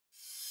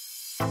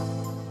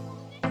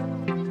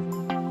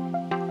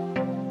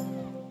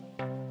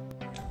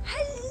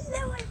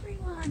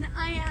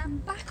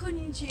on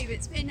YouTube.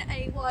 It's been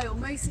a while,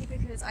 mostly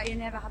because I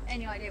never have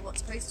any idea what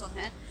to post on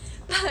here.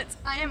 But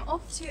I am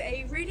off to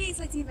a really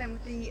exciting event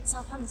with the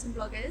Southampton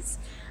bloggers,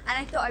 and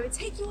I thought I would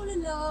take you all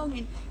along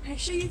and kind of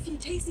show you a few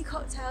tasty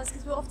cocktails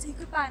because we're off to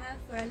Cabana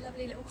for a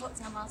lovely little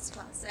cocktail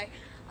masterclass. So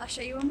I'll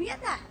show you when we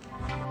get there.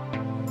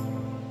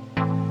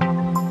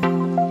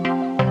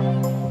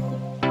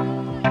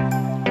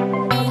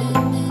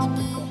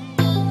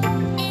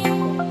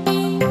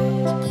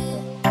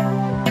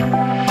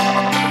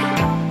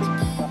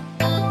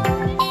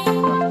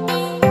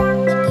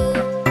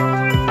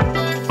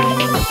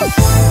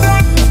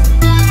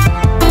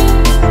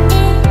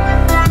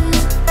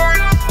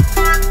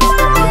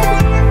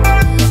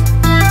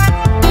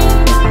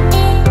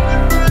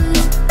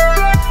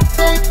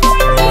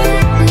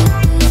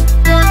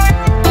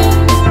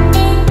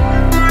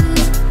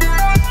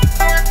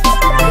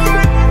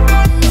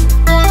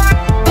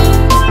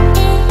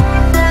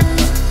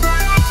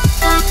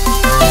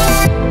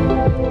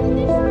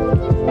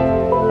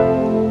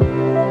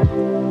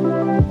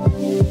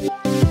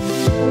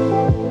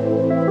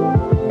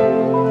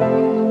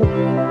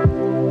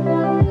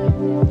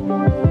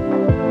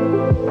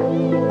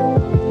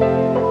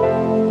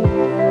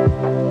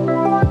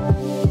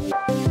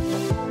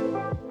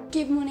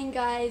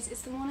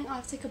 It's the morning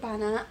after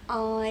Cabana.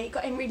 I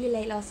got in really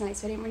late last night,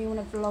 so I didn't really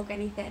want to vlog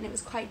anything. It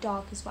was quite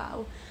dark as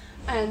well,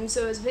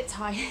 so I was a bit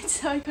tired,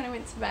 so I kind of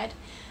went to bed.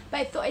 But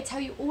I thought I'd tell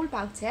you all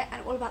about it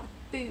and all about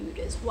the food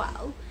as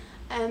well.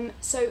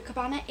 So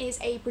Cabana is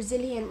a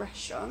Brazilian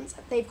restaurant.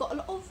 They've got a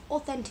lot of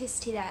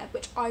authenticity there,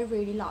 which I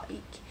really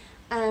like.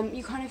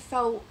 You kind of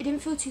felt, it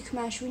didn't feel too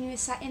commercial when you were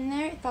sat in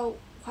there. It felt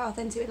quite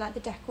authentic with like the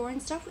decor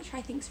and stuff, which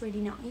I think is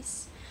really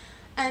nice.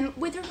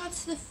 With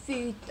regards to the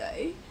food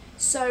though,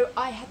 so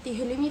I had the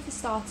halloumi for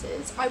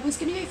starters. I was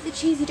going to go for the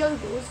cheesy dough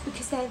balls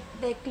because they're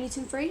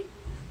gluten-free,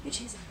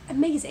 which is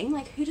amazing.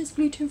 Like, who does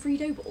gluten-free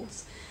dough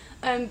balls?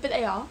 But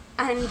they are,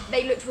 and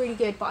they looked really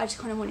good, but I just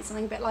kind of wanted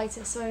something a bit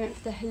lighter, so I went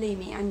for the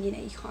halloumi, and you know,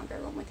 you can't go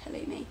wrong with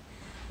halloumi.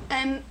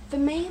 For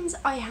mains,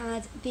 I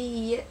had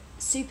the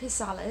super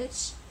salad,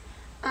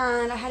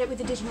 and I had it with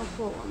additional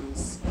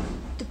prawns.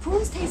 The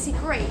prawns tasted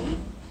great,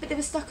 but they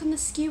were stuck on the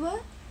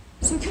skewer.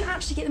 So we couldn't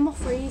actually get them off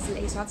very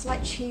easily, so I had to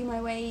like chew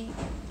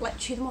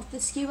them off the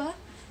skewer,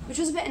 which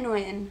was a bit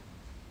annoying,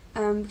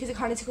 because it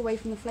kind of took away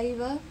from the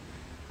flavour.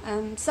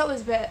 So that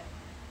was a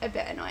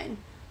bit annoying.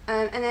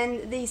 And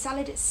then the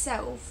salad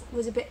itself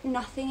was a bit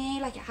nothingy.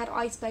 Like, it had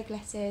iceberg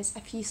lettuce,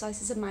 a few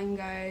slices of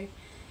mango.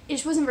 It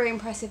just wasn't very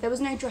impressive. There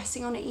was no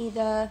dressing on it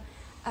either.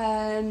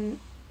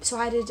 So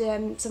I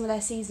added some of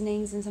their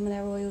seasonings and some of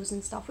their oils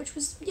and stuff, which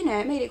was, you know,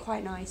 it made it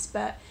quite nice,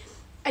 but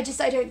I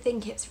don't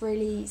think it's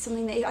really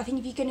something that, I think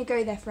if you're going to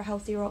go there for a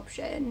healthier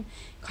option,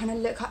 kind of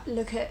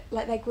look at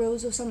like their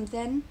grills or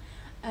something,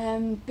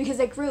 because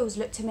their grills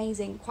looked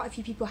amazing. Quite a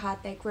few people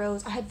had their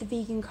grills. I had the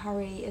vegan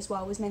curry as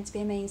well, was meant to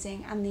be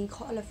amazing, and the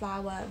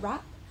cauliflower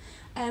wrap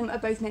are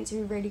both meant to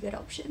be really good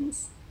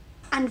options.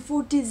 And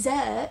for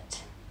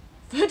dessert,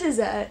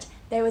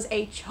 there was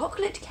a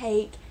chocolate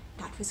cake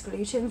that was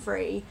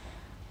gluten-free.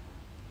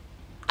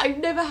 I've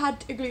never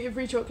had a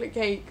gluten-free chocolate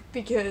cake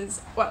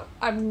because, well,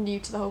 I'm new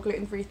to the whole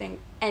gluten-free thing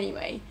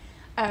anyway,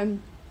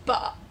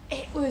 but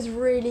it was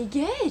really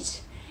good.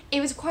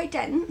 It was quite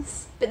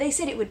dense, but they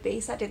said it would be,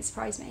 so that didn't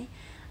surprise me.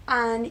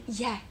 And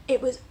yeah,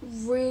 it was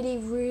really,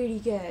 really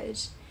good.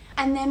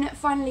 And then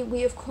finally,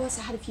 we of course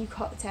had a few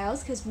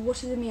cocktails, because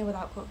what is a meal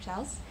without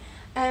cocktails?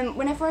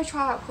 Whenever I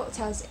try out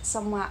cocktails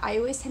somewhere, I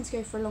always tend to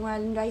go for a Long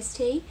Island iced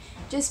tea,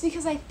 just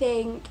because I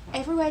think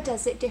everywhere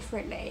does it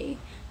differently.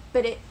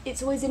 But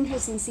it's always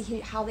interesting to see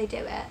how they do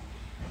it.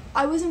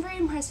 I wasn't very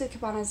impressed with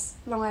Cabana's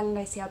Long Island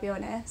iced tea, I'll be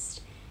honest.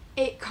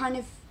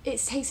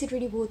 It's tasted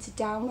really watered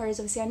down,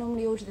 whereas obviously I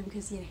normally order them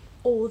because, you know,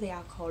 all the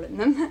alcohol in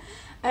them.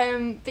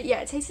 But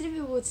yeah, it tasted a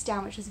bit watered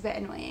down, which was a bit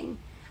annoying.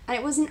 And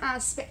it wasn't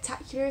as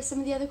spectacular as some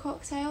of the other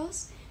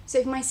cocktails.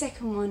 So for my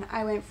second one,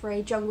 I went for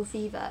a Jungle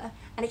Fever,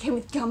 and it came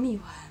with gummy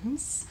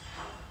worms.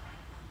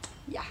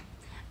 Yeah.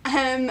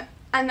 And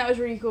that was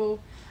really cool.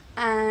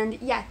 And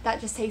yeah,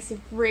 that just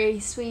tasted really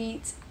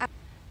sweet.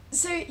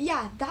 So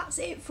yeah, that's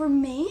it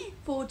from me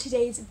for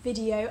today's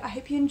video. I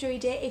hope you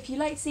enjoyed it. If you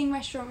like seeing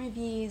restaurant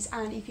reviews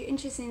and if you're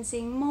interested in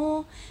seeing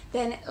more,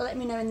 then let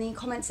me know in the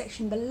comment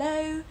section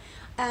below.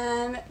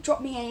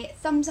 Drop me a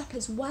thumbs up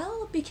as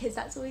well, because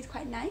that's always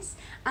quite nice,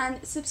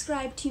 and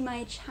subscribe to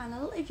my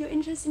channel if you're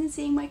interested in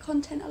seeing my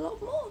content a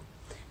lot more.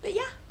 But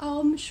yeah,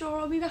 I'm sure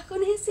I'll be back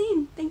on here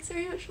soon. Thanks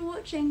very much for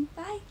watching.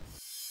 Bye.